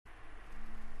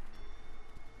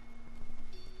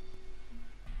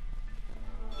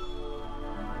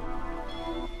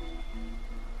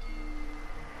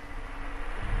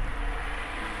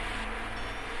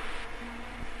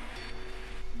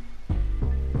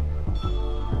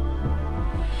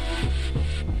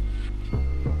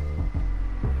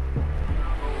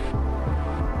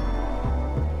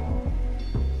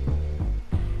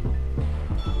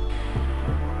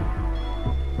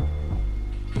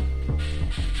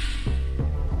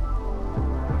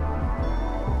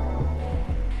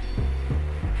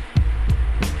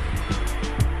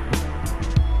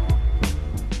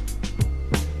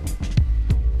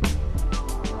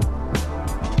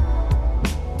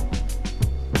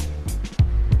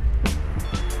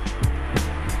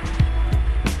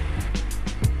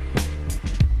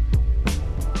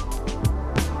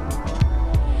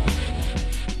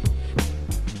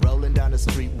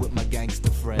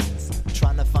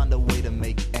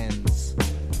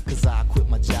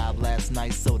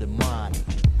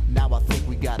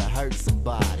gotta hurt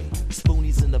somebody.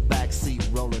 Spoonies in the backseat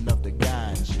rolling up the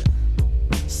ganja,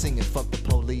 singing fuck the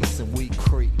police and we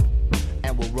creep,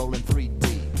 and we're rolling 3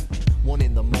 deep. 1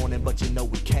 in the morning, but you know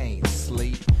we can't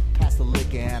sleep. Pass the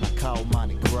liquor and I call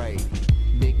Monty Grady.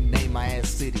 Nickname my ass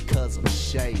city cause I'm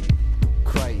shady,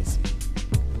 crazy,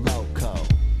 loco,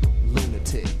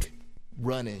 lunatic,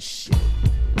 running shit.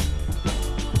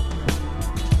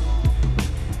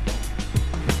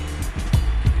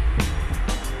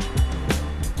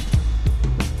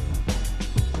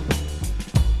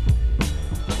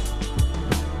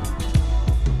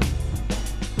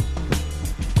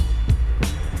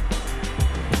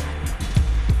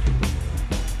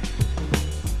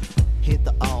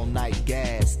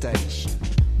 Gas station,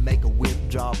 make a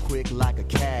withdrawal quick like a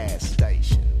cash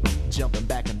station. Jumping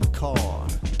back in the car,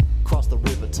 cross the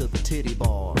river to the titty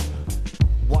bar.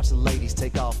 Watch the ladies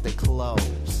take off their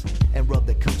clothes and rub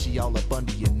their coochie all up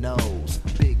under your nose.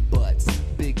 Big butts,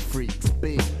 big freaks,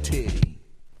 big titty,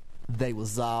 they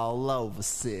was all over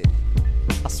city.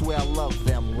 I swear I love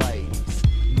them ladies.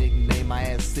 Nickname my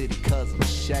ass city cause I'm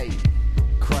shady,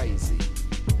 crazy,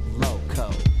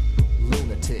 loco,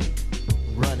 lunatic,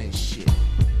 running shit.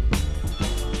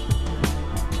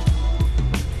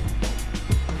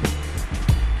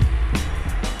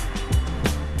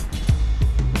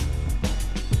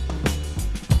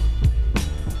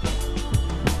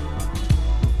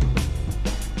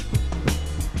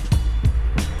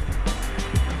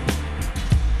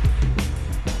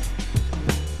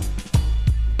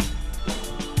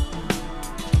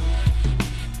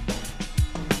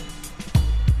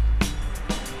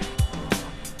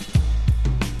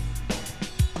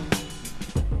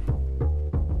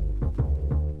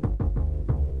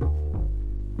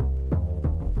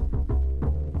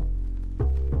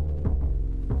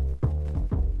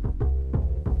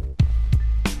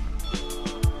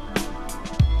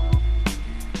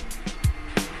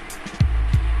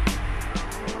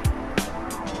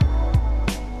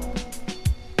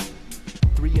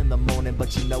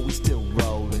 But you know we still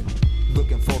rolling,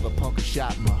 looking for the punk who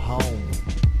shot my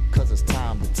homie, cause it's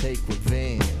time to take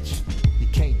revenge. You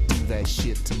can't do that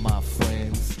shit to my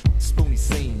friends. Spoonie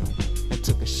seen him and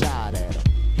took a shot at him.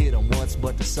 Hit him once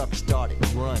but the sucker started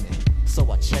running,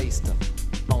 so I chased him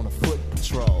on a foot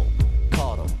patrol.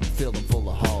 Caught him, filled him full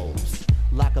of holes.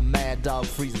 Like a mad dog,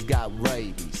 Freeze's got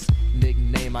rabies.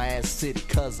 Nickname my ass city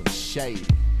cause I'm shady,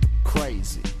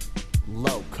 crazy,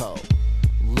 loco,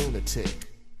 lunatic,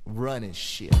 running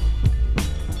shit.